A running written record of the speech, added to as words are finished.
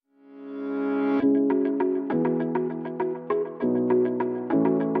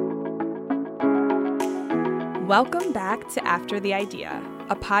Welcome back to After the Idea,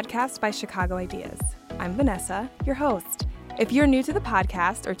 a podcast by Chicago Ideas. I'm Vanessa, your host. If you're new to the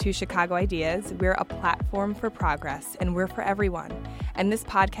podcast or to Chicago Ideas, we're a platform for progress, and we're for everyone. And this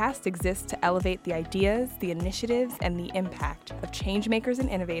podcast exists to elevate the ideas, the initiatives, and the impact of changemakers and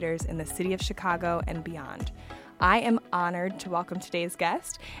innovators in the city of Chicago and beyond. I am honored to welcome today's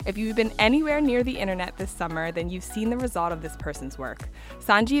guest. If you've been anywhere near the internet this summer, then you've seen the result of this person's work.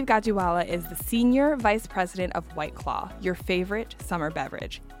 Sanjeev Gajiwala is the Senior Vice President of White Claw, your favorite summer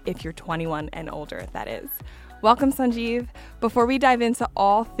beverage, if you're 21 and older, that is. Welcome, Sanjeev. Before we dive into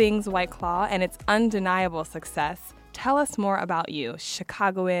all things White Claw and its undeniable success, tell us more about you.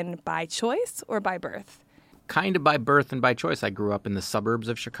 Chicagoan by choice or by birth? Kind of by birth and by choice. I grew up in the suburbs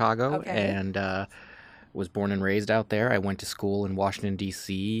of Chicago and was born and raised out there. I went to school in Washington,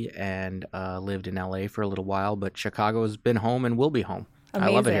 D.C. and lived in L.A. for a little while, but Chicago has been home and will be home.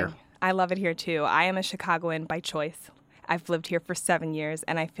 Amazing. I love it here. I love it here, too. I am a Chicagoan by choice. I've lived here for 7 years,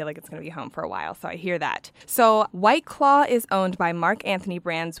 and I feel like it's going to be home for a while, so I hear that. So White Claw is owned by Mark Anthony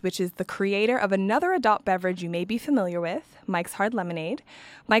Brands, which is the creator of another adult beverage you may be familiar with, Mike's Hard Lemonade.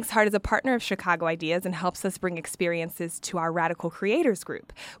 Mike's Hard is a partner of Chicago Ideas and helps us bring experiences to our Radical Creators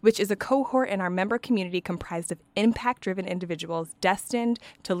Group, which is a cohort in our member community comprised of impact-driven individuals destined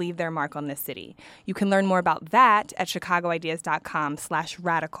to leave their mark on this city. You can learn more about that at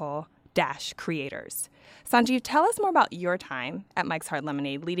chicagoideas.com/radical-creators. Sanjeev, tell us more about your time at Mike's Hard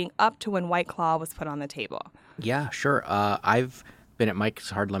Lemonade leading up to when White Claw was put on the table. Yeah, sure. I've been at Mike's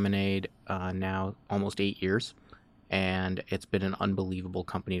Hard Lemonade now almost 8 years, and it's been an unbelievable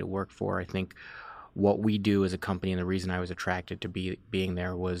company to work for. I think what we do as a company, and the reason I was attracted to being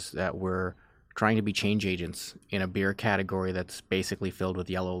there, was that we're trying to be change agents in a beer category that's basically filled with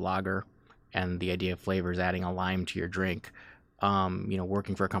yellow lager, and the idea of flavor is adding a lime to your drink.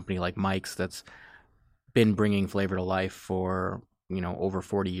 Working for a company like Mike's that's been bringing flavor to life for, over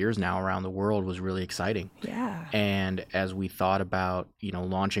 40 years now around the world was really exciting. Yeah. And as we thought about,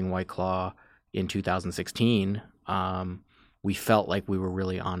 launching White Claw in 2016, we felt like we were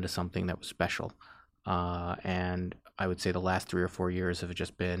really onto something that was special. And I would say the last 3 or 4 years have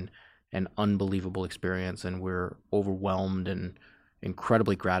just been an unbelievable experience, and we're overwhelmed and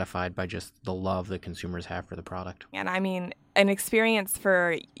incredibly gratified by just the love that consumers have for the product. And I mean, an experience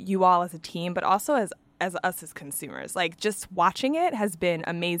for you all as a team, but also as us as consumers. Like, just watching it has been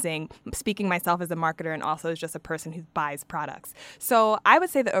amazing, speaking myself as a marketer and also as just a person who buys products. So I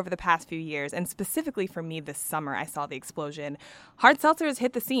would say that over the past few years, and specifically for me this summer, I saw the explosion. Hard seltzers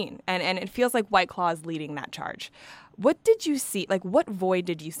hit the scene, and it feels like White Claw is leading that charge. What did you see? Like, what void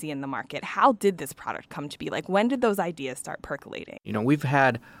did you see in the market? How did this product come to be? Like, when did those ideas start percolating? We've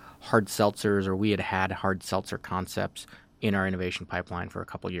had hard seltzers, or we had hard seltzer concepts in our innovation pipeline for a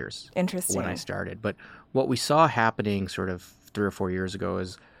couple years. Interesting. When I started. But what we saw happening sort of 3 or 4 years ago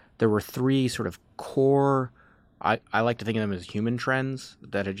is there were 3 sort of core, I like to think of them as human trends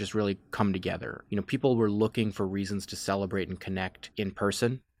that had just really come together. People were looking for reasons to celebrate and connect in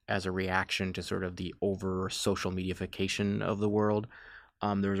person as a reaction to sort of the over social mediaification of the world.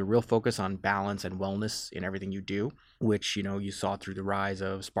 There was a real focus on balance and wellness in everything you do, which, you saw through the rise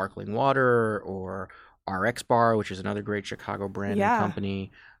of sparkling water or RX Bar, which is another great Chicago brand and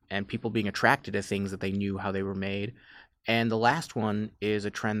company, and people being attracted to things that they knew how they were made. And the last one is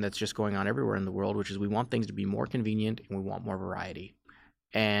a trend that's just going on everywhere in the world, which is we want things to be more convenient and we want more variety.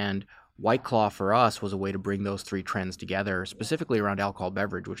 And White Claw for us was a way to bring those 3 trends together, specifically around alcohol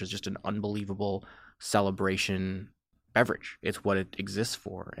beverage, which is just an unbelievable celebration beverage. It's what it exists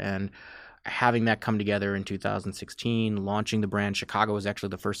for. And having that come together in 2016, launching the brand, Chicago was actually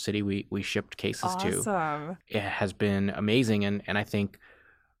the first city we shipped cases to. Awesome. It has been amazing. And I think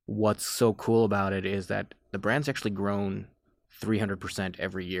what's so cool about it is that the brand's actually grown 300%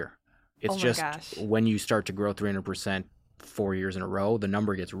 every year. It's when you start to grow 300% 4 years in a row, the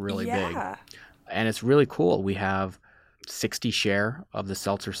number gets really big. And it's really cool. We have 60 share of the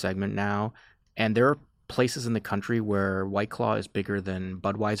seltzer segment now. And there are places in the country where White Claw is bigger than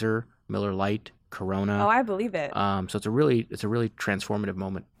Budweiser, Miller Lite, Corona. Oh, I believe it. So it's a really transformative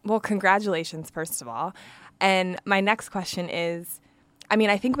moment. Well, congratulations, first of all. And my next question is,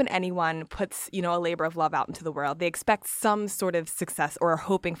 I think when anyone puts, a labor of love out into the world, they expect some sort of success or are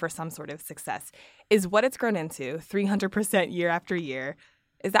hoping for some sort of success. Is what it's grown into 300% year after year?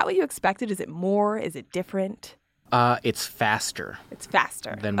 Is that what you expected? Is it more? Is it different? It's faster. It's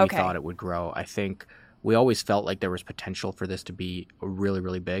faster than we thought it would grow. I think we always felt like there was potential for this to be really,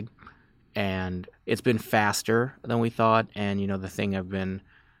 really big. And it's been faster than we thought. And, the thing I've been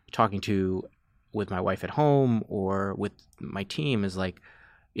talking to with my wife at home or with my team is like,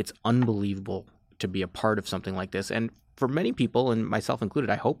 it's unbelievable to be a part of something like this. And for many people, and myself included,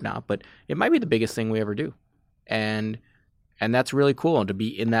 I hope not, but it might be the biggest thing we ever do. And that's really cool to be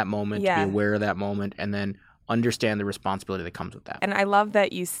in that moment, to be aware of that moment, and then understand the responsibility that comes with that. And I love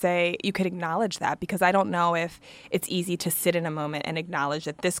that you say you could acknowledge that, because I don't know if it's easy to sit in a moment and acknowledge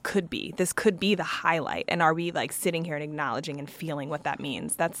that this could be the highlight. And are we like sitting here and acknowledging and feeling what that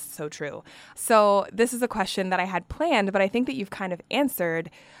means? That's so true. So this is a question that I had planned, but I think that you've kind of answered.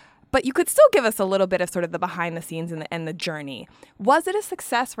 But you could still give us a little bit of sort of the behind the scenes and the journey. Was it a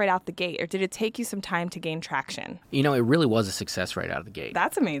success right out the gate, or did it take you some time to gain traction? You know, it really was a success right out of the gate.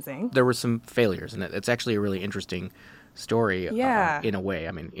 That's amazing. There were some failures, and it's actually a really interesting story in a way.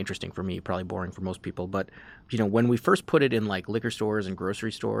 I mean, interesting for me, probably boring for most people. But, you know, when we first put it in like liquor stores and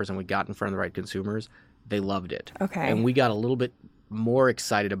grocery stores and we got in front of the right consumers, they loved it. Okay. And we got a little bit more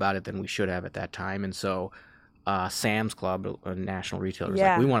excited about it than we should have at that time. And so Sam's Club, a national retailer, was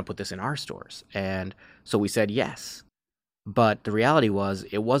like, we want to put this in our stores. And so we said yes. But the reality was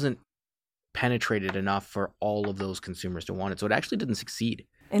it wasn't penetrated enough for all of those consumers to want it. So it actually didn't succeed.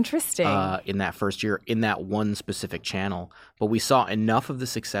 Interesting. In that first year, in that one specific channel. But we saw enough of the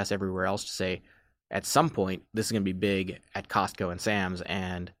success everywhere else to say, at some point, this is going to be big at Costco and Sam's,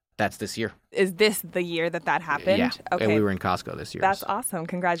 and that's this year. Is this the year that happened? Yeah. Okay. And we were in Costco this year. That's awesome.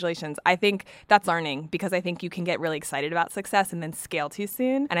 Congratulations. I think that's learning, because I think you can get really excited about success and then scale too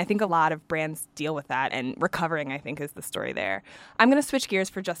soon. And I think a lot of brands deal with that, and recovering, I think, is the story there. I'm going to switch gears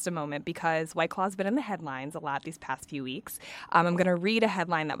for just a moment, because White Claw's been in the headlines a lot these past few weeks. I'm going to read a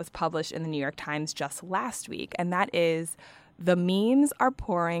headline that was published in the New York Times just last week, and that is, "The memes are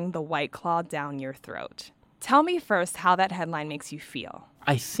pouring the White Claw down your throat." Tell me first how that headline makes you feel.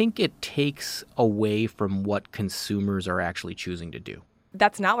 I think it takes away from what consumers are actually choosing to do.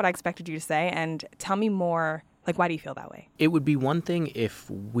 That's not what I expected you to say. And tell me more, like, why do you feel that way? It would be one thing if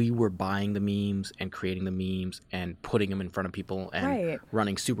we were buying the memes and creating the memes and putting them in front of people and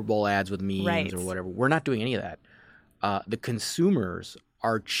running Super Bowl ads with memes or whatever. We're not doing any of that. The consumers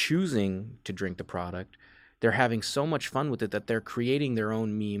are choosing to drink the product. They're having so much fun with it that they're creating their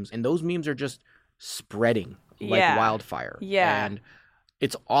own memes. And those memes are just spreading like wildfire. Yeah. And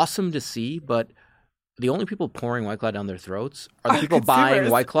it's awesome to see, but the only people pouring White Claw down their throats are the people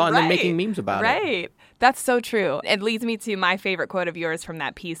buying White Claw and then making memes about it. Right. That's so true. It leads me to my favorite quote of yours from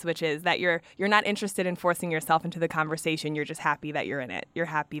that piece, which is that you're not interested in forcing yourself into the conversation. You're just happy that you're in it. You're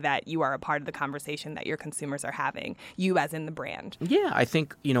happy that you are a part of the conversation that your consumers are having, you as in the brand. Yeah, I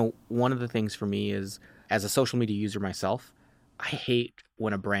think, you know, one of the things for me is, as a social media user myself, I hate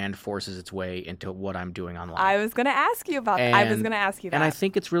when a brand forces its way into what I'm doing online. I was going to ask you about that. And I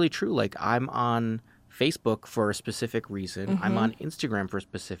think it's really true. Like, I'm on Facebook for a specific reason. I'm on Instagram for a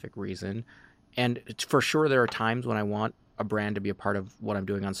specific reason. And for sure, there are times when I want a brand to be a part of what I'm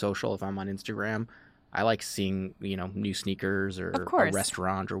doing on social. If I'm on Instagram, I like seeing, you know, new sneakers or a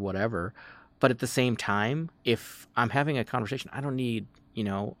restaurant or whatever. But at the same time, if I'm having a conversation, I don't need, you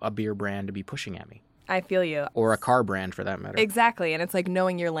know, a beer brand to be pushing at me. I feel you. Or a car brand, for that matter. Exactly. And it's like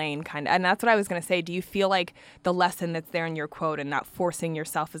knowing your lane, kind of. And that's what I was going to say. Do you feel like the lesson that's there in your quote and not forcing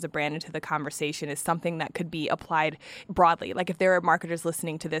yourself as a brand into the conversation is something that could be applied broadly? Like, if there are marketers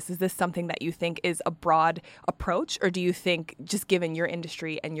listening to this, is this something that you think is a broad approach? Or do you think, just given your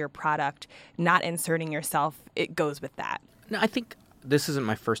industry and your product, not inserting yourself, it goes with that? No, I think this isn't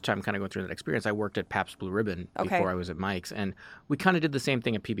my first time kind of going through that experience. I worked at Pabst Blue Ribbon before I was at Mike's, and we kind of did the same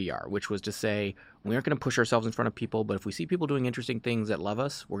thing at PBR, which was to say, we aren't going to push ourselves in front of people, but if we see people doing interesting things that love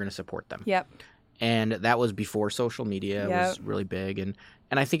us, we're going to support them. Yep. And that was before social media was really big, and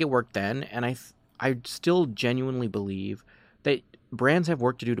I think it worked then, and I still genuinely believe that brands have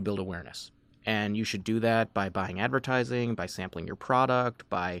work to do to build awareness, and you should do that by buying advertising, by sampling your product,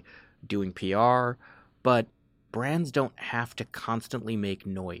 by doing PR, but brands don't have to constantly make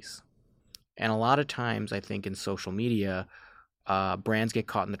noise. And a lot of times, I think in social media, brands get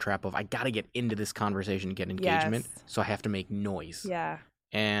caught in the trap of, I got to get into this conversation, get engagement, so I have to make noise. Yeah.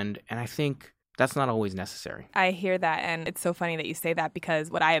 And I think that's not always necessary. I hear that, and it's so funny that you say that,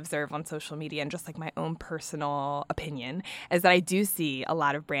 because what I observe on social media, and just like my own personal opinion, is that I do see a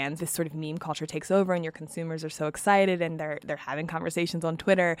lot of brands, this sort of meme culture takes over, and your consumers are so excited, and they're having conversations on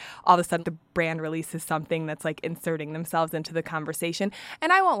Twitter. All of a sudden, the brand releases something that's like inserting themselves into the conversation.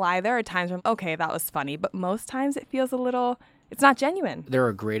 And I won't lie, there are times when, okay, that was funny, but most times it feels a little, it's not genuine. There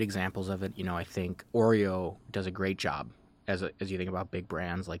are great examples of it. You know, I think Oreo does a great job, as you think about big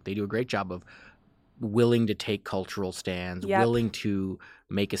brands. Like, they do a great job of willing to take cultural stands, willing to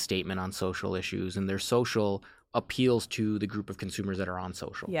make a statement on social issues, and their social appeals to the group of consumers that are on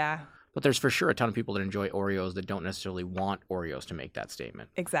social. Yeah. But there's for sure a ton of people that enjoy Oreos that don't necessarily want Oreos to make that statement.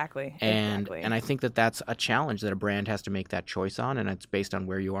 Exactly. And I think that that's a challenge that a brand has to make that choice on, and it's based on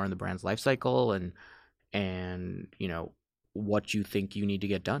where you are in the brand's life cycle and you know, what you think you need to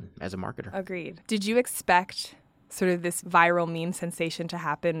get done as a marketer. Agreed. Did you expect sort of this viral meme sensation to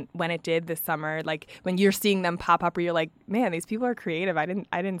happen when it did this summer? Like when you're seeing them pop up, or you're like, man, these people are creative. I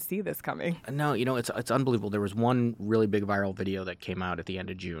didn't see this coming. No, you know, it's unbelievable. There was one really big viral video that came out at the end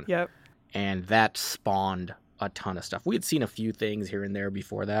of June. Yep. And that spawned a ton of stuff. We had seen a few things here and there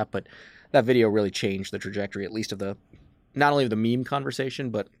before that, but that video really changed the trajectory, at least of the, not only of the meme conversation,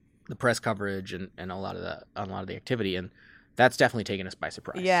 but the press coverage and a lot of the activity. And that's definitely taken us by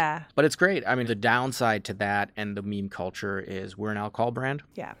surprise. Yeah. But it's great. I mean, the downside to that and the meme culture is we're an alcohol brand.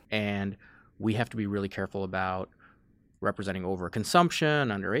 Yeah. And we have to be really careful about representing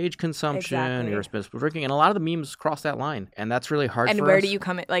overconsumption, underage consumption, irresponsible drinking, and a lot of the memes cross that line, and that's really hard. And where do you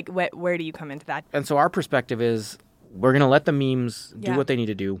come in? Like, where do you come into that? And so our perspective is we're going to let the memes do what they need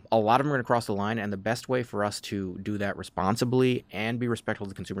to do. A lot of them are going to cross the line, and the best way for us to do that responsibly and be respectful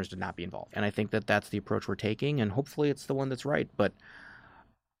to consumers is to not be involved. And I think that that's the approach we're taking, and hopefully it's the one that's right. But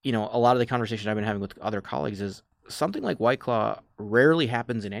you know, a lot of the conversation I've been having with other colleagues is something like White Claw rarely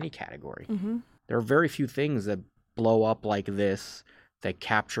happens in any category. Mm-hmm. There are very few things that blow up like this, that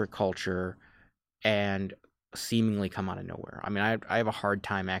capture culture and seemingly come out of nowhere. I mean, I have a hard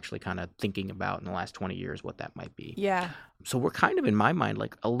time actually kind of thinking about in the last 20 years what that might be. Yeah. So we're kind of, in my mind,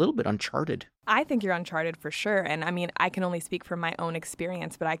 like a little bit uncharted. I think you're uncharted for sure. And I mean, I can only speak from my own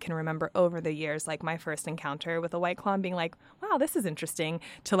experience, but I can remember over the years, like my first encounter with a White Claw and being like, wow, this is interesting,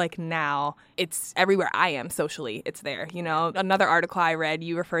 to like now it's everywhere I am socially. It's there. You know, another article I read,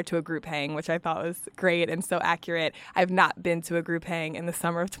 you referred to a group hang, which I thought was great and so accurate. I've not been to a group hang in the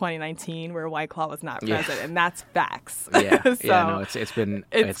summer of 2019 where White Claw was not present. And that's facts. Yeah. So yeah, no,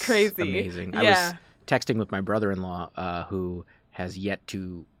 it's crazy. Amazing. Yeah. I was texting with my brother-in-law who has yet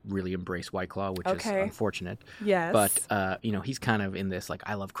to really embrace White Claw, which is unfortunate. Yes. But, you know, he's kind of in this, like,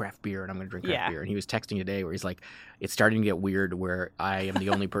 I love craft beer and I'm going to drink craft beer. And he was texting today where he's like, it's starting to get weird where I am the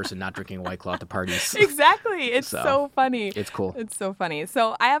only person not drinking a White Claw at the parties. Exactly. It's so funny. It's cool. It's so funny.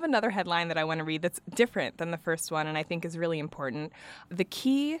 So I have another headline that I want to read that's different than the first one and I think is really important. The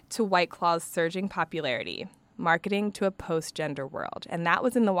key to White Claw's surging popularity, marketing to a post-gender world. And that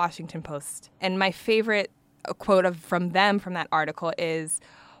was in the Washington Post. And my favorite quote from that article is,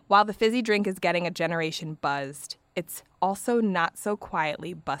 while the fizzy drink is getting a generation buzzed, it's also not so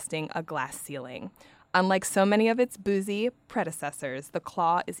quietly busting a glass ceiling. Unlike so many of its boozy predecessors, the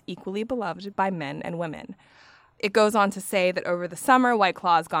Claw is equally beloved by men and women. It goes on to say that over the summer, White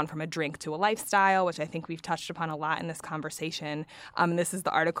Claw has gone from a drink to a lifestyle, which I think we've touched upon a lot in this conversation. This is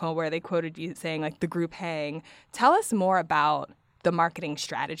the article where they quoted you saying, like, the group hang. Tell us more about the marketing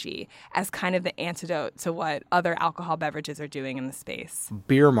strategy as kind of the antidote to what other alcohol beverages are doing in the space.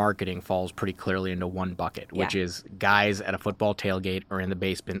 Beer marketing falls pretty clearly into one bucket, which is guys at a football tailgate or in the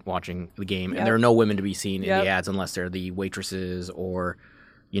basement watching the game. And there are no women to be seen in the ads unless they're the waitresses or,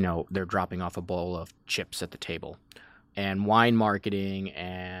 you know, they're dropping off a bowl of chips at the table. And wine marketing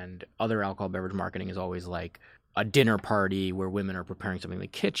and other alcohol beverage marketing is always like a dinner party where women are preparing something in the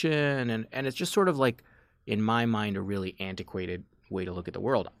kitchen. And it's just sort of like, in my mind, a really antiquated way to look at the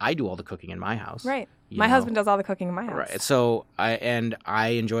world. I do all the cooking in my house. Right. My husband does all the cooking in my house. Right. So I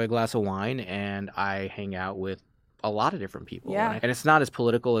enjoy a glass of wine and I hang out with a lot of different people. Yeah. And it's not as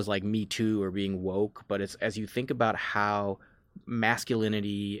political as like Me Too or being woke, but it's as you think about how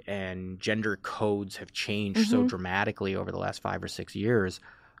masculinity and gender codes have changed so dramatically over the last 5 or 6 years,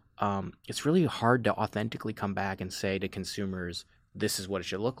 it's really hard to authentically come back and say to consumers, this is what it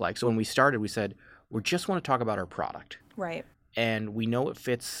should look like. So when we started, we said, we just want to talk about our product. Right. And we know it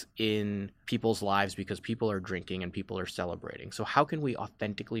fits in people's lives because people are drinking and people are celebrating. So how can we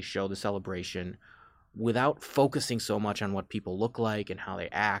authentically show the celebration without focusing so much on what people look like and how they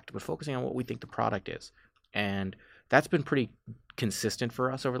act, but focusing on what we think the product is? And that's been pretty consistent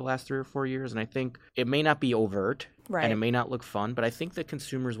for us over the last 3 or 4 years. And I think it may not be overt and it may not look fun, but I think that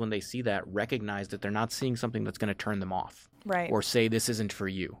consumers, when they see that, recognize that they're not seeing something that's going to turn them off. Right. Or say this isn't for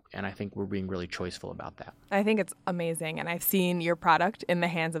you. And I think we're being really choiceful about that. I think it's amazing. And I've seen your product in the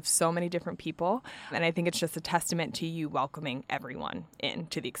hands of so many different people. And I think it's just a testament to you welcoming everyone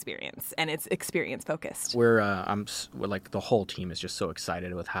into the experience. And it's experience focused. We're like the whole team is just so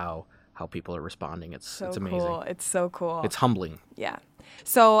excited with how people are responding. It's amazing. Cool. It's so cool. It's humbling. Yeah.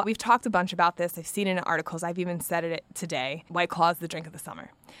 So we've talked a bunch about this. I've seen it in articles. I've even said it today. White Claw is the drink of the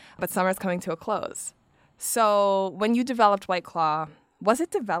summer. But summer's coming to a close. So when you developed White Claw, Was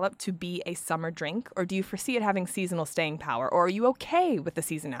it developed to be a summer drink, or do you foresee it having seasonal staying power, or are you okay with the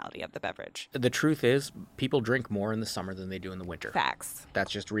seasonality of the beverage? The truth is, people drink more in the summer than they do in the winter. Facts.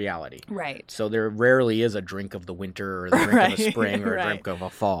 That's just reality. Right. So there rarely is a drink of the winter or the drink Right. of the spring or a Right. drink of a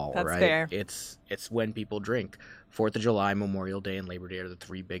fall, That's right? fair. It's when people drink. 4th of July, Memorial Day, and Labor Day are the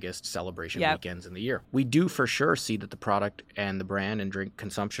 3 biggest celebration Yep. weekends in the year. We do for sure see that the product and the brand and drink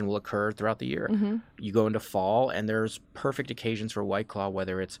consumption will occur throughout the year. Mm-hmm. You go into fall, and there's perfect occasions for White Claw,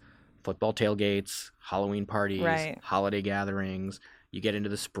 whether it's football tailgates, Halloween parties, Right. holiday gatherings. You get into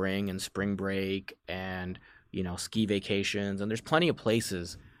the spring and spring break and, ski vacations, and there's plenty of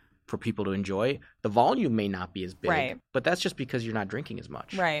places for people to enjoy. The volume may not be as big, Right. but that's just because you're not drinking as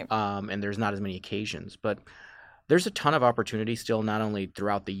much. Right. And there's not as many occasions. But there's a ton of opportunity still, not only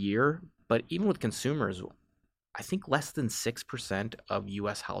throughout the year, but even with consumers. I think less than 6% of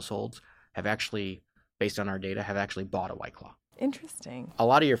U.S. households have actually, based on our data, have actually bought a White Claw. Interesting. A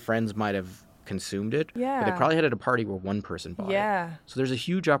lot of your friends might have consumed it, but they Yeah. probably had it at a party where one person bought it. Yeah. So there's a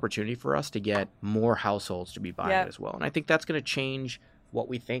huge opportunity for us to get more households to be buying Yep. it as well. And I think that's going to change what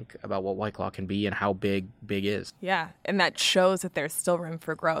we think about what White Claw can be and how big is. Yeah. And that shows that there's still room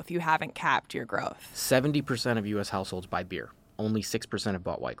for growth. You haven't capped your growth. 70% of U.S. households buy beer. Only 6% have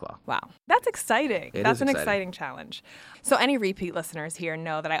bought White Claw. Wow. That's exciting. It That's is an exciting. exciting challenge. So any repeat listeners here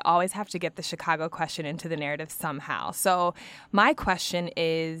know that I always have to get the Chicago question into the narrative somehow. So my question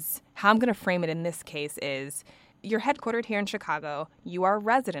is, how I'm going to frame it in this case is, you're headquartered here in Chicago. You are a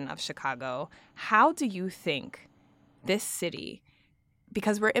resident of Chicago. How do you think this city,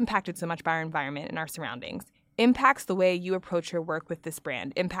 because we're impacted so much by our environment and our surroundings, impacts the way you approach your work with this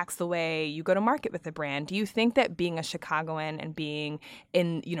brand, impacts the way you go to market with the brand? Do you think that being a Chicagoan and being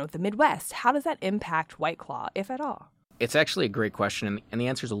in, the Midwest, how does that impact White Claw, if at all? It's actually a great question, and the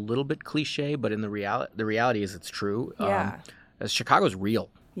answer is a little bit cliche, but in the reality is it's true. Yeah. Chicago's real.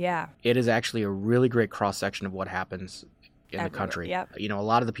 Yeah. It is actually a really great cross-section of what happens in the Everywhere, country. yep. A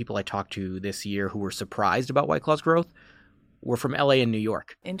lot of the people I talked to this year who were surprised about White Claw's growth were from LA and New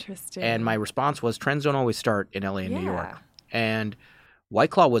York. Interesting. And my response was, trends don't always start in LA and New York. Yeah. And White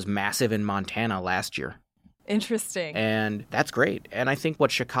Claw was massive in Montana last year. Interesting. And that's great. And I think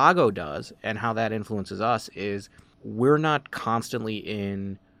what Chicago does and how that influences us is we're not constantly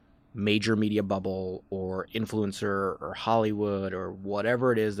in major media bubble or influencer or Hollywood or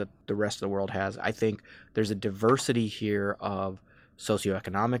whatever it is that the rest of the world has. I think there's a diversity here of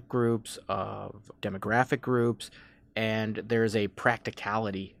socioeconomic groups, of demographic groups, and there's a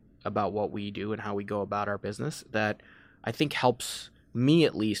practicality about what we do and how we go about our business that I think helps me,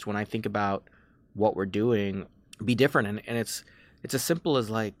 at least when I think about what we're doing, be different. And it's as simple as,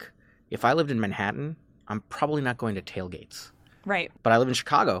 like, if I lived in Manhattan, I'm probably not going to tailgates. Right. But I live in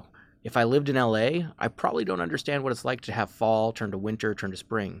Chicago. If I lived in LA, I probably don't understand what it's like to have fall turn to winter, turn to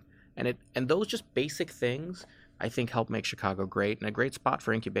spring. And those just basic things, I think, help make Chicago great and a great spot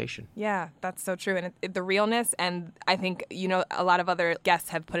for incubation. Yeah, that's so true. And the realness, and I think, a lot of other guests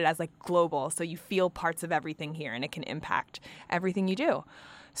have put it as like global. So you feel parts of everything here and it can impact everything you do.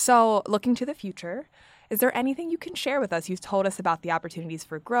 So looking to the future, is there anything you can share with us? You've told us about the opportunities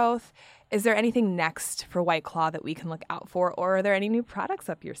for growth. Is there anything next for White Claw that we can look out for? Or are there any new products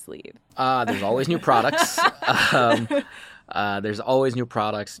up your sleeve? There's always new products. There's always new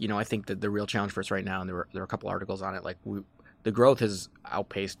products. I think that the real challenge for us right now, and there are a couple articles on it, like the growth has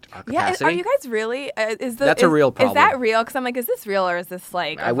outpaced our capacity. Yeah, are you guys really? That's a real problem. Is that real? Because I'm like, is this real or is this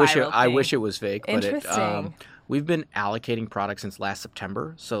like a I wish viral it was fake. Interesting. But we've been allocating products since last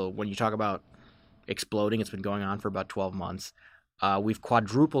September. So when you talk about exploding, it's been going on for about 12 months. We've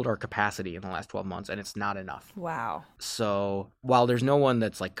quadrupled our capacity in the last 12 months, and it's not enough. Wow. So while there's no one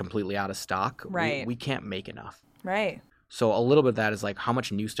that's like completely out of stock, Right. we can't make enough. Right. So a little bit of that is like, how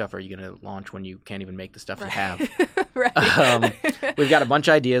much new stuff are you going to launch when you can't even make the stuff you have? Right. We've got a bunch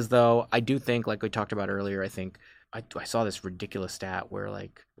of ideas, though. I do think, like we talked about earlier, I think I saw this ridiculous stat where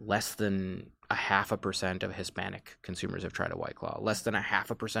like less than 0.5% of Hispanic consumers have tried a White Claw. Less than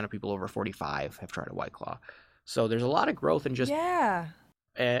 0.5% of people over 45 have tried a White Claw. So there's a lot of growth in just yeah.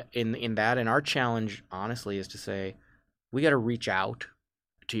 in that. And our challenge, honestly, is to say we got to reach out.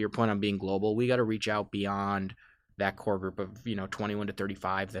 To your point on being global, we got to reach out beyond that core group of 21 to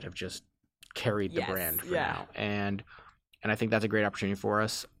 35 that have just carried the Yes, brand for yeah. now. And I think that's a great opportunity for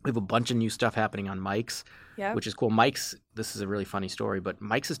us. We have a bunch of new stuff happening on Mike's, Yep. which is cool. Mike's, this is a really funny story, but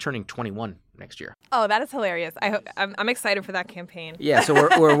Mike's is turning 21 next year. Oh, that is hilarious. I'm excited for that campaign. Yeah, so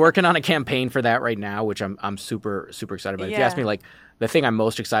we're working on a campaign for that right now, which I'm super, super excited about. If you ask me, like, the thing I'm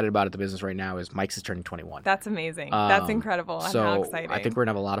most excited about at the business right now is Mike's is turning 21. That's amazing. That's incredible. So How exciting. I think we're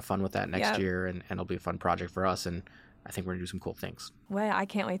going to have a lot of fun with that next Yep. year, and it'll be a fun project for us. And I think we're going to do some cool things. Well, I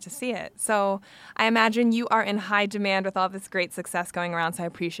can't wait to see it. So I imagine you are in high demand with all this great success going around, so I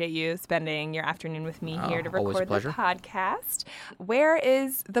appreciate you spending your afternoon with me here to record the podcast. Where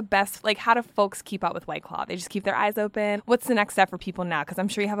is the best, how do folks keep up with White Claw? They just keep their eyes open? What's the next step for people now? Because I'm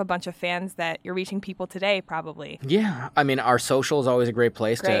sure you have a bunch of fans that you're reaching people today, probably. Yeah. I mean, our social is always a great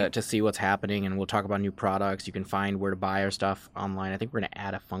place to see what's happening, and we'll talk about new products. You can find where to buy our stuff online. I think we're going to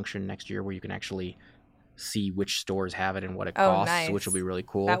add a function next year where you can actually see which stores have it and what it costs, nice. Which will be really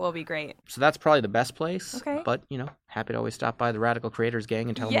cool. That will be great. So that's probably the best place. Okay. But, happy to always stop by the Radical Creators gang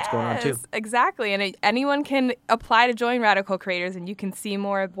and tell them what's going on too. Exactly. And anyone can apply to join Radical Creators, and you can see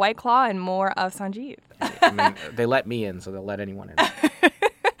more of White Claw and more of Sanjeev. I mean, they let me in, so they'll let anyone in.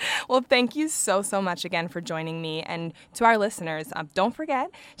 Well, thank you so much again for joining me. And to our listeners, don't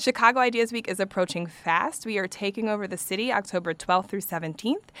forget, Chicago Ideas Week is approaching fast. We are taking over the city October 12th through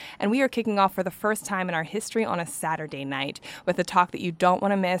 17th, and we are kicking off for the first time in our history on a Saturday night with a talk that you don't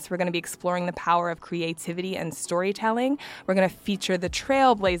want to miss. We're going to be exploring the power of creativity and storytelling. We're going to feature the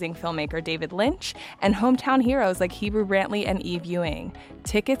trailblazing filmmaker David Lynch and hometown heroes like Hebrew Brantley and Eve Ewing.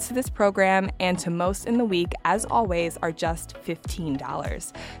 Tickets to this program and to most in the week, as always, are just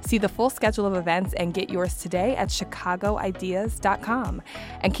 $15. See the full schedule of events and get yours today at chicagoideas.com.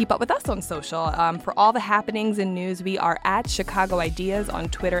 And keep up with us on social. For all the happenings and news, we are at Chicago Ideas on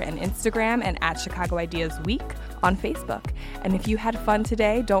Twitter and Instagram, and at Chicago Ideas Week on Facebook. And if you had fun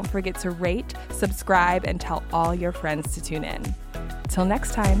today, don't forget to rate, subscribe, and tell all your friends to tune in. Till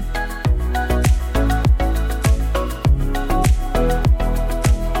next time.